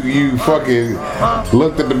 man. You fucking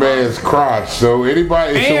looked at the man's crotch. So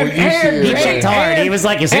anybody, so when you He see checked it, hard. He was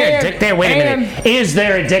like, "Is there a dick there? Wait a minute. Is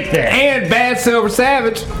there a dick there?" And Bad Silver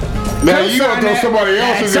Savage. now you gonna throw that. somebody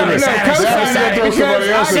else in Silver there. Savage, Now Silver you gonna Savage, throw somebody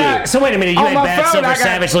else in there. So wait a minute, you On had my Bad phone, Silver I got-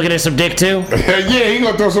 Savage looking at some dick too? Yeah, he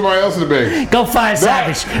gonna throw somebody else in the bag. Go find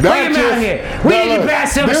Savage. Bring him out here. We need Bad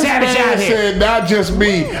Silver Savage out This here. man said, not just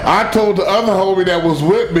me. I told the other homie that was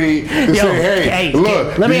with me to Yo, say, hey,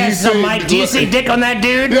 look. let me do ask you something, see- Mike. Do you see dick on that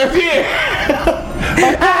dude? That's it.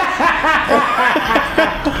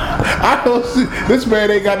 I don't see. This man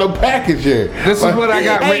ain't got no package yet. This is what I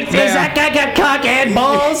got Hey, written is down. that guy got cock and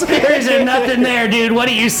balls? Or is there nothing there, dude? What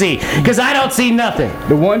do you see? Because I don't see nothing.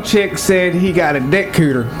 The one chick said he got a dick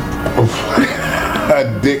cooter.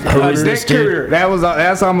 A dick A is dick this dude? cooter.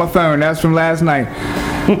 That's on my phone. That's from last night.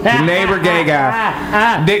 The neighbor gay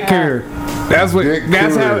guy. Dick cooter. That's what. Dick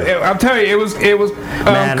That's cooter. how. I'm telling you, it was Man,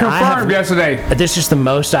 I have- confirmed yesterday. This is the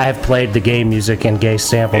most I have played the gay music and gay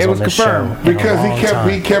samples It on was this confirmed. show. in a Because long he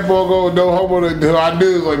time. kept on going no homo until I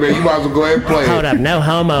knew like man you might as well go ahead and play Hold it. up, no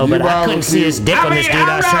homo, You but might I as couldn't well see his dick on this dude.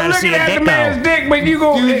 I was I'm trying not to see looking a at the dick man's though. dick, but you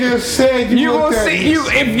go. You just said You looked will at see. it. You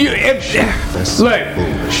look.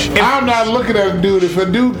 I'm not looking at a dude. If a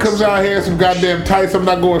dude comes out here in some goddamn tights, I'm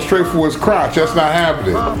not going straight for his crotch. That's not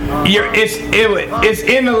happening. It's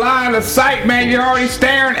in the line of sight, man. You're already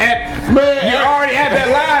staring at. Man, You're already at that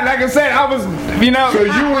line. Like I said, I was, you know. So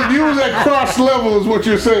you was at crotch level is what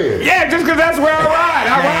you're saying. Yeah, just because that's where I ride.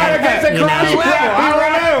 I ride against the You crotch know, level. I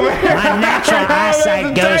ride. My natural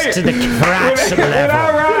eyesight goes to the crotch When I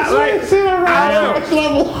level. ride, like,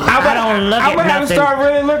 I don't look I'm at gonna have to nothing. start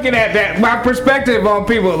really looking at that. My perspective on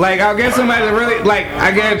people. Like, I'll get somebody to really, like,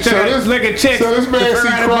 I gotta look at chicks. so this man to see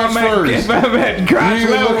figure out crotch if I'm first. if I'm at crotch You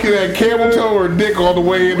either level. looking at camel toe or dick on the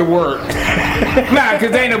way into work. Nah,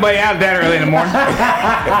 because ain't nobody out that early in the morning.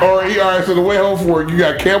 All right, so the way home from work, you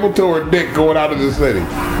got camel toe or dick going out of the city.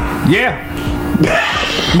 Yeah.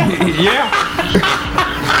 Yeah.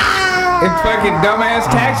 It's fucking dumbass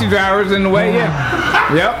taxi drivers in the way,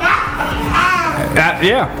 yeah. Yep.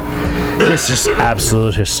 Yeah. This is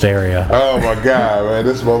absolute hysteria. Oh my god, man,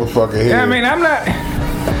 this motherfucker here. Yeah, I mean, I'm not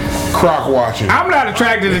croc watching.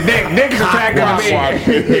 attracted to dick. Dick's attracted to me.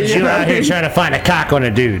 watching. You out here trying to find a cock on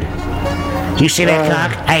a dude. You see that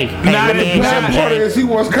cock? Hey, let me not- ask you Part of something. this, he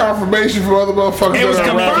wants confirmation from other motherfuckers. It was that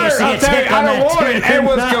are around. confirmed. confirmed. see a I'll tell you, tick I on don't that want it. dick It or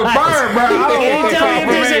was not? confirmed, bro. I don't Can you want tell me if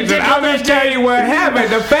there's a confirmation. dick I'm on that just telling you what happened.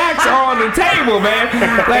 The facts are on the table, man.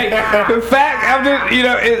 Like, the fact, I'm just, you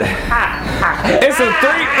know, it's a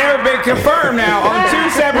three, it's been confirmed now on 2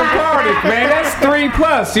 separate parties, man. That's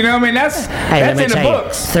 3+. You know what I mean? That's Hey, let me in the tell you,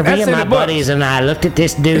 books. 3 That's of in my the books. buddies and I looked at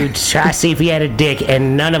this dude to try to see if he had a dick,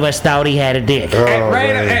 and none of us thought he had a dick.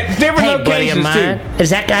 At different Hey, buddy of locations, mine, too. is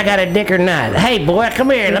that guy got a dick or not? Hey, boy, come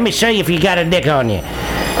here. Let me show you if you got a dick on you.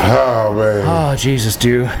 Oh man. Oh Jesus,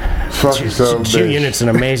 dude. Fuck yourself, Jew bitch. Unit's an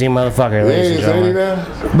amazing motherfucker, ladies and Yeah, ain't he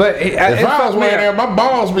gentlemen. now? But If I was wearing that, my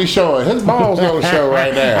balls be showing. His balls gonna show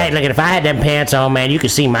right now. Hey, look, if I had them pants on, man, you could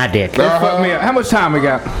see my dick. fuck me up. How much time we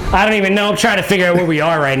got? I don't even know. I'm trying to figure out where we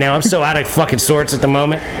are right now. I'm so out of fucking sorts at the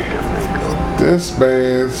moment. This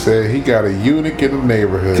man said he got a eunuch in the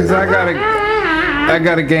neighborhood. Cause I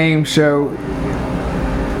got a game show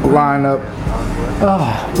line up.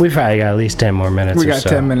 We probably got at least 10 more minutes. We or got so.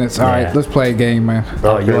 10 minutes. All right, Yeah. let's play a game, man.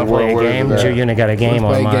 Oh, you want to play a what is game? it Jew at? Unit got a game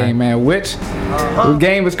Let's play on a game, mine. man. The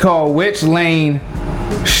game is called Which Lane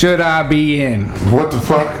Should I Be In? What the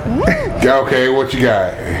fuck? Okay, what you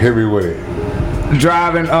got? Hit me with it.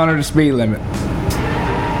 Driving under the speed limit.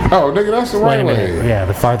 Oh, nigga, that's the Wait right a minute. way. Yeah,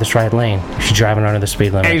 the farthest right lane. She's driving under the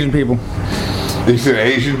speed limit. Asian people. You said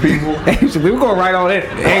Asian people? Asian people. We're going right on it.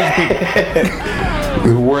 Asian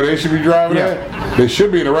people. Where they should be driving Yeah. at? They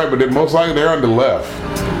should be in the right, but they most likely they're on the left.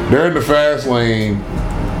 They're in the fast lane,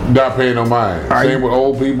 not paying no mind. Are Same you- with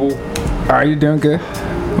old people. Are you doing good?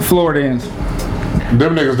 Floridians.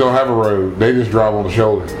 Them niggas don't have a road. They just drive on the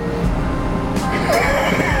shoulder.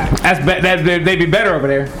 They'd be better over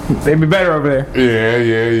there. They'd be better over there.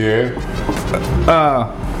 Yeah.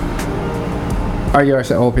 Oh, you already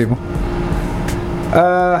said old people.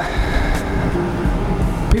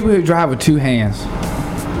 People who drive with two hands.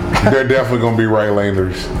 They're definitely gonna be right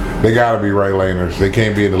laners. They gotta be right laners. They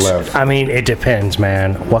can't be in the left. I mean, it depends,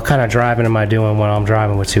 man. What kind of driving am I doing when I'm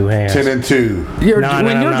driving with two hands? 10 and 2. When you're No.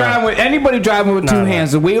 driving with anybody driving with two No.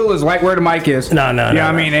 hands, the wheel is right where the mic is. No, You know no. what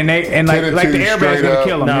I mean? And like 10 and the 2 airbag's straight gonna up.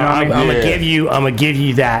 kill them. No, you know what I mean? I'm Yeah. gonna give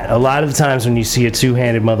you that. A lot of the times when you see a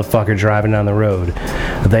two-handed motherfucker driving down the road,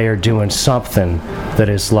 they are doing something that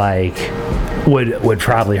is like would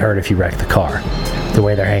probably hurt if you wrecked the car. The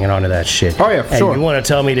way they're hanging on to that shit. Oh, yeah, for and sure. you want to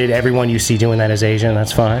tell me that everyone you see doing that is Asian?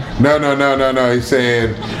 That's fine. No. He's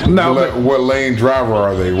saying, No, but- what lane driver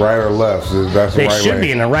are they? Right or left? That's the They right should lane.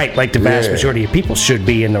 be in the right, like the vast Yeah. majority of people should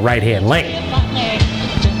be in the right-hand lane.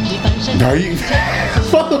 Are you?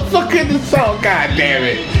 Motherfucking the song, god damn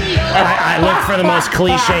it. I looked for the most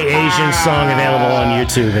cliche Asian song available on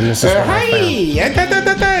YouTube, and this is what I found.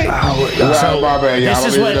 So my bad, y'all. this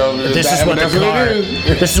is what this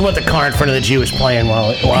is what the car in front of the Jew is playing while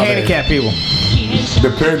they're- Handicapped people.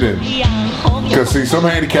 Depending. Because, see, some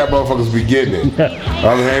handicapped motherfuckers be getting it.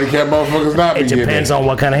 Other handicapped motherfuckers not be It getting depends it. on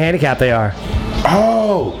what kind of handicap they are.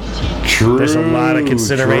 Oh, true. There's a lot of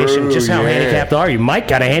consideration. true, Just how yeah. handicapped are you? Mike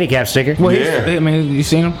got a handicap sticker. Well, Yeah. I mean, you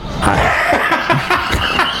seen him?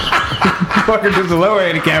 Fucking just a lower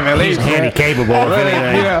handicap at He's least. handicapable. Well, if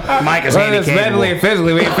anything. yeah. Mike is Whether it's mentally handicapable. and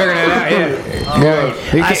physically, we ain't figured it out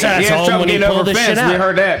yet. Yeah. I said I told him when he pulled this shit out. We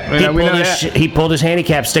heard that. He We know pulled, his that. he pulled his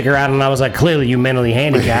handicap sticker out, and I was like, clearly you mentally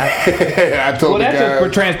handicapped. I told Well, the that's just for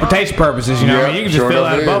guy, transportation purposes, you know what I mean? You can just sure fill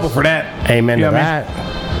enough out a it bubble is. for that. Amen You to know what I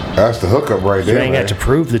that. that's the hookup right You there. ain't man. got to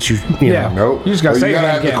prove that you Yeah. know. Nope. You just gotta Well, say you gotta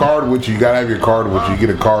that have your again. card with you. You gotta have your card with you. You get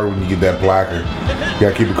a card when you get that placard. You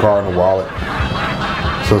gotta keep the card in the wallet.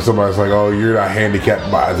 So somebody's like, "Oh, you're not handicapped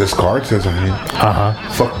by this card says I'm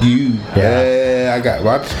handicapped." Fuck you. Yeah. I got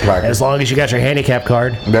watch placard. As long as you got your handicap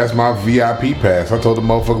card. That's my VIP pass. I told the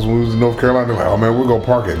motherfuckers when we was in North Carolina, they're like, "Oh man, we're gonna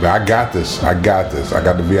park it." I got this. I got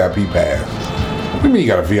the VIP pass. What do you mean you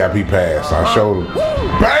got a VIP pass? I showed them.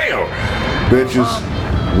 Bam!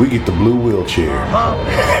 Bitches, we get the blue wheelchair.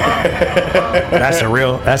 That's a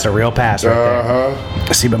real pass right there.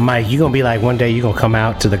 Uh-huh. See, but Mike, you gonna be like one day you gonna come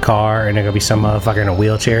out to the car and there gonna be some motherfucker in a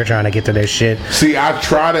wheelchair trying to get to their shit. See, I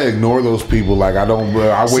try to ignore those people. Like I don't.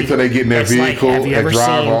 I wait till they get in their it's like, vehicle have you and ever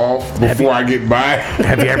drive seen- off have you- before I get by.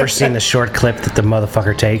 Have you ever seen the short clip that the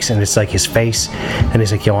motherfucker takes and it's like his face and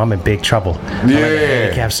he's like, yo, I'm in big trouble. I'm in Yeah. the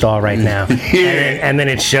handicap stall right now. and then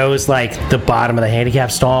it shows like the bottom of the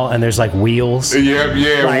handicap stall and there's like wheels. Yep,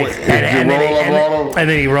 yeah. Like, and and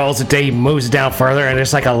then he rolls it down, he moves it down further, and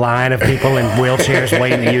there's like a line of people in wheelchairs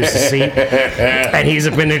waiting to use the seat. And he's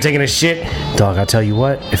up in there taking a shit. Dog, I'll tell you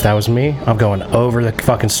what, if that was me, I'm going over the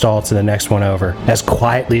fucking stall to the next one over as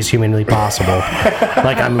quietly as humanly possible.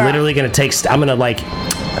 Like, I'm literally gonna I'm gonna like,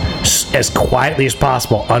 as quietly as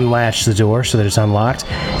possible, unlatch the door so that it's unlocked,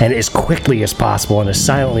 and as quickly as possible and as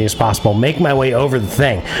silently as possible, make my way over the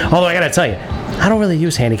thing. Although I gotta tell you, I don't really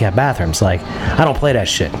use handicap bathrooms. Like, I don't play that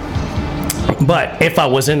shit. But if I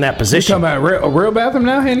was in that You position, talking about a real bathroom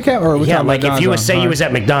now, handicap? Or are we yeah, talking like about if you Don's would say on? you was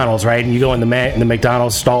at McDonald's, right, and you go in the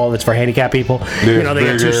McDonald's stall that's for handicapped people, you know, they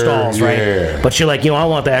got two bigger, stalls, right? yeah. But you're like, I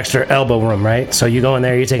want the extra elbow room, right? So you go in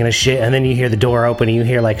there, you're taking a shit, and then you hear the door open, and you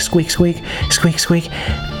hear like squeak, squeak, squeak, squeak,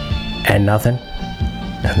 and nothing.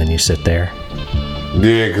 And then you sit there,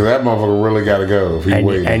 Yeah, because that motherfucker really got to go if he and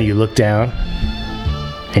waiting. you look down,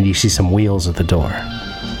 and you see some wheels at the door.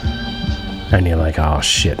 and you're like, oh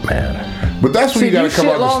shit, man. But that's when you gotta come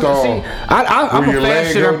out the stall. I'm a where your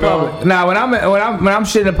fast leg shitter go in public. down. Nah, when I'm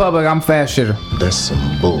shitting in public, I'm fast shitter. That's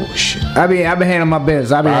some bullshit. I've been handling my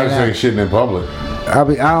business. I just ain't shitting in public. I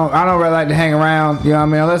don't really like to hang around. You know what I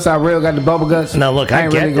mean? Unless I really got the bubble guts. Now look, I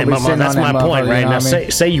ain't get really it, gonna be Mama. sitting That's on my that point, motherfucker, right? you know Now, what I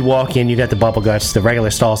mean? say you walk in, you got the bubble guts, the regular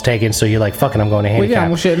stall's taken, so you're like, fucking, I'm going to Well, handicap. yeah,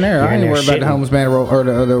 I'm shitting there. You're I in ain't there worried about the shitting. homeless man or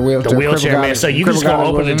the wheelchair. The wheelchair cripple man. guy- So you cripple just guy gonna that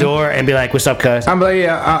open the wasn't door and be like, "What's up, cuz?" I'm like,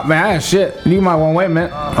 yeah, man, I ain't shit. You might want to wait a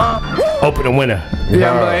minute. Open the window.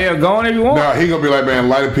 Yeah, I'm like, yeah, go in if you want. Nah, he gonna be like, man,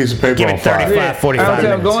 light a piece of paper Give on it fire. 35, 45 I'll tell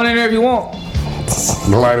him, minutes. go in there if you want.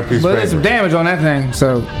 Light a piece But of there's some paper. damage on that thing.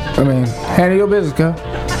 So, I mean, handle your business, cuz.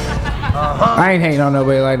 I ain't hating on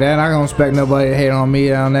nobody like that. I don't expect nobody to hate on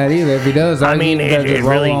me on that either. If he does, I mean, you it better just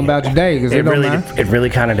roll really, on about your day because it don't matter. it really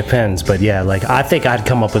kind of depends. But yeah, like I think I'd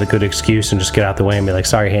come up with a good excuse and just get out the way and be like,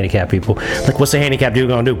 "Sorry, handicap people. Like, what's the handicap dude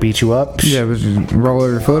gonna do? Beat you up?" Yeah, but just roll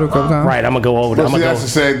over your foot a couple times. Right. I'm gonna go over. But I'm see, gonna that's go. the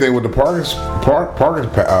same thing with the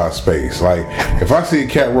parking space. Like, if I see a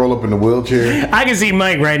cat roll up in the wheelchair, I can see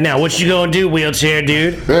Mike right now. What you gonna do, wheelchair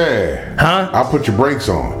dude? yeah, Huh? I'll put your brakes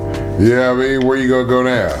on. Yeah, I mean, where you gonna go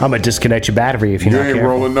now? I'm gonna disconnect your battery if you're You not ain't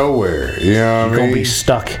careful. rolling nowhere. You know what I You're gonna mean? be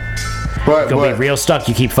stuck. But Gonna be real stuck.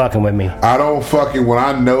 You keep fucking with me. I don't fucking when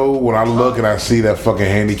I look and I see that fucking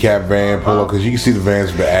handicap van pull up because you can see the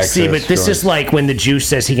vans with the access. See, but this joint. is like when the Jew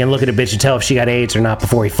says he can look at a bitch and tell if she got AIDS or not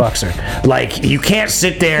before he fucks her. Like, you can't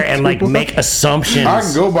sit there and like make assumptions. I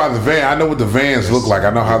can go by the van. I know what the vans look like.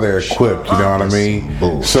 I know how they're equipped. You know what I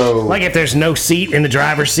mean? So Like if there's no seat in the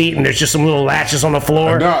driver's seat and there's just some little latches on the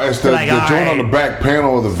floor. no, it's the like, joint all on the right. back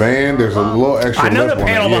panel of the van. There's a little extra. I know the lip on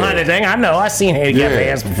panel it, yeah. behind the thing. I know. I've seen handicap Yeah.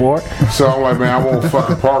 vans before. So I'm like, man, I won't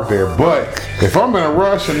fucking park there. But if I'm in a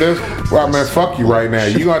rush and well, man, fuck you right now.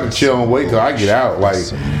 You got to chill and wait till I get out. Like,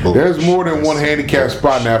 there's more than one handicap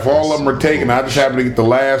spot now. If all of them are taken, I just happen to get the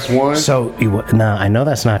last one. So, nah, I know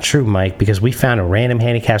that's not true, Mike, because we found a random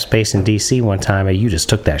handicap space in D.C. one time and you just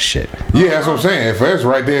took that shit. Yeah, that's what I'm saying. If it's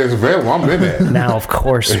right there, it's available. I'm in there. Now, of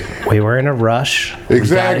course, we were in a rush.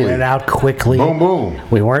 Exactly. We got it out quickly. Boom, boom.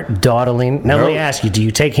 We weren't dawdling. Now, let me Nope. ask you, do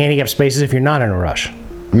you take handicap spaces if you're not in a rush?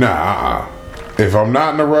 Nah. If I'm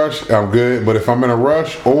not in a rush, I'm good. But if I'm in a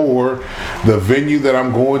rush or the venue that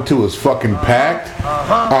I'm going to is fucking packed,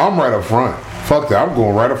 I'm right up front. Fuck that. I'm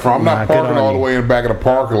going right up front. I'm Nah, not good parking on all you. the way in the back of the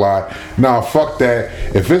parking lot. Nah, fuck that.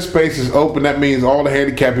 If this space is open, that means all the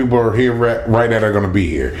handicapped people are here right now are going to be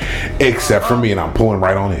here. Except for me, and I'm pulling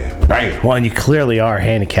right on in. Bam. Well, and you clearly are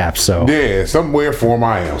handicapped, so Yeah, somewhere form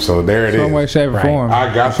I am. So there it is. Some way, shape, or Right. form.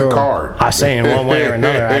 I got Sure. the card. I say in one way or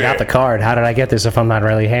another, I got the card. How did I get this if I'm not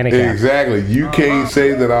really handicapped? Exactly. You can't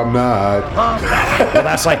say that I'm not. Well,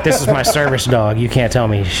 that's like, this is my service dog. You can't tell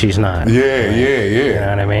me she's not. Yeah, You know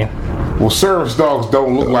what I mean? Well, service dogs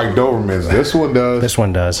don't look like Dobermans. This one does. This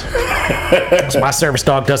one does. So my service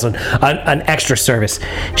dog does an extra service.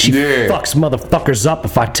 She Yeah. fucks motherfuckers up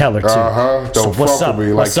if I tell her to. Don't So what's fuck up? with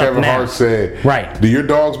me. Like What's up Kevin now? Hart said. Right. Do your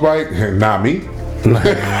dogs bite? Not me.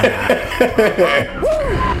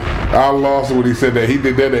 I lost it when he said that. He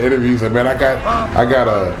did that in the interview. He said, man, I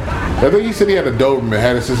think he said he had a Doberman,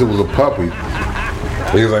 had it since it was a puppy.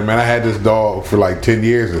 He was like, man, I had this dog for like 10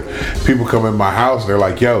 years. And people come in my house, they're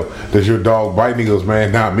like, yo, does your dog bite? And he goes,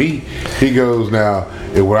 man, not me. He goes, now,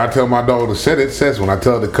 when I tell my dog to sit, it sits. When I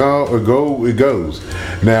tell it to come or go, it goes.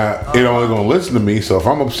 Now, it only going to listen to me. So if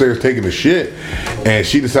I'm upstairs taking a shit and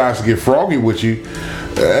she decides to get froggy with you,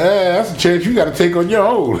 that's a chance you got to take on your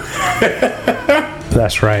own.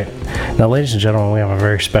 That's right. Now, ladies and gentlemen, we have a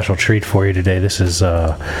very special treat for you today. This is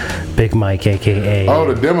Big Mike, a.k.a.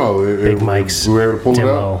 Oh, the demo. Big Mike's We were able to pull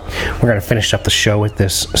demo. it up? We're going to finish up the show with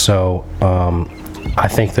this. So I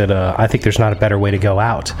think there's not a better way to go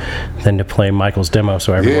out than to play Michael's demo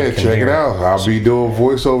so everyone Yeah, can check hear it out. I'll be doing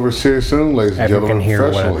voiceovers here soon, ladies and Everyone can gentlemen, hear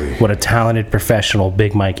professionally. what a talented professional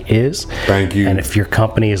Big Mike is. Thank you. And if your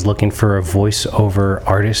company is looking for a voiceover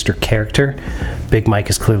artist or character, Big Mike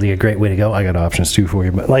is clearly a great way to go. I got options too for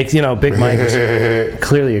you, but Big Mike is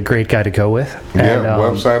clearly a great guy to go with. And, Yeah,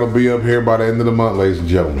 website will be up here by the end of the month, ladies and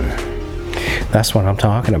gentlemen. That's what I'm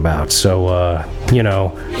talking about. So,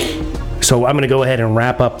 So I'm going to go ahead and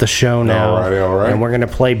wrap up the show now. All right. And we're going to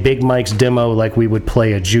play Big Mike's demo like we would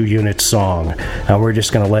play a Jew Unit song. And we're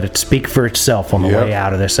just going to let it speak for itself on the way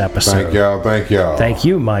out of this episode. Thank y'all. Thank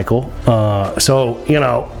you, Michael.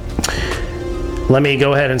 let me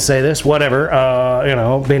go ahead and say this. Whatever.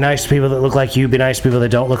 Be nice to people that look like you. Be nice to people that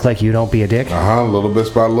don't look like you. Don't be a dick. Little bits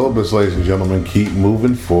by little bits, ladies and gentlemen. Keep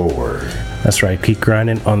moving forward. That's right. Keep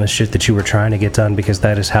grinding on the shit that you were trying to get done, because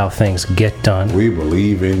that is how things get done. We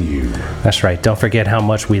believe in you. That's right. Don't forget how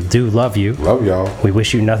much we do love you. Love y'all. We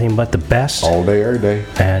wish you nothing but the best. All day, every day.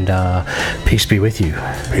 And peace be with you.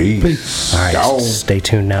 Peace. All right. Go. Stay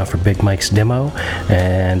tuned now for Big Mike's demo.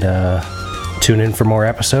 And tune in for more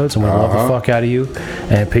episodes. And we'll love the fuck out of you.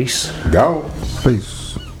 And peace. Go. Peace.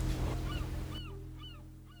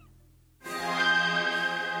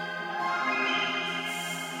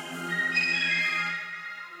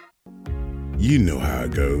 You know how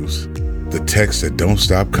it goes. The texts that don't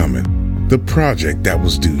stop coming. The project that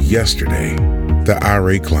was due yesterday. The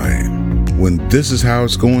irate client. When this is how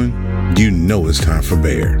it's going, you know it's time for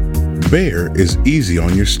Bayer. Bayer is easy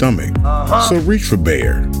on your stomach. So reach for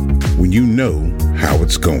Bayer when you know how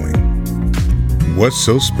it's going. What's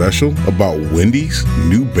so special about Wendy's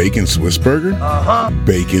new Bacon Swiss Burger?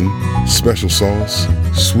 Bacon, special sauce,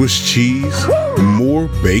 Swiss cheese, more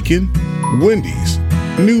bacon. Wendy's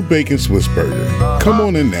new Bacon Swiss Burger. Come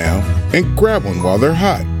on in now and grab one while they're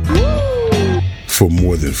hot. For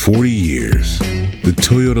more than 40 years, the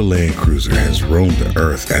Toyota Land Cruiser has roamed the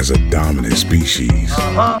earth as a dominant species.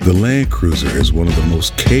 The Land Cruiser is one of the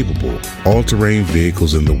most capable all-terrain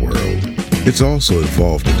vehicles in the world. It's also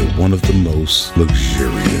evolved into one of the most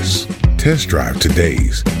luxurious. Test drive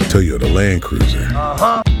today's Toyota Land Cruiser.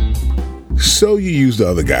 So you use the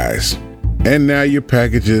other guys, and now your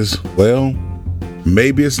package is, well,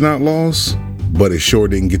 maybe it's not lost, but it sure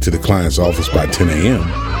didn't get to the client's office by 10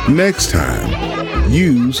 a.m. Next time,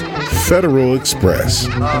 use Federal Express.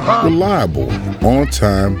 Reliable,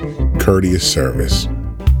 on-time, courteous service.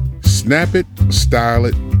 Snap it, style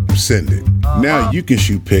it, send it. Now you can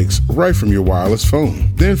shoot pics right from your wireless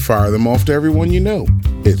phone, then fire them off to everyone you know.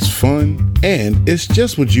 It's fun, and it's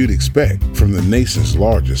just what you'd expect from the nation's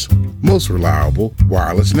largest, most reliable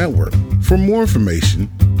wireless network. For more information,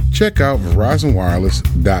 check out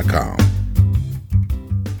VerizonWireless.com.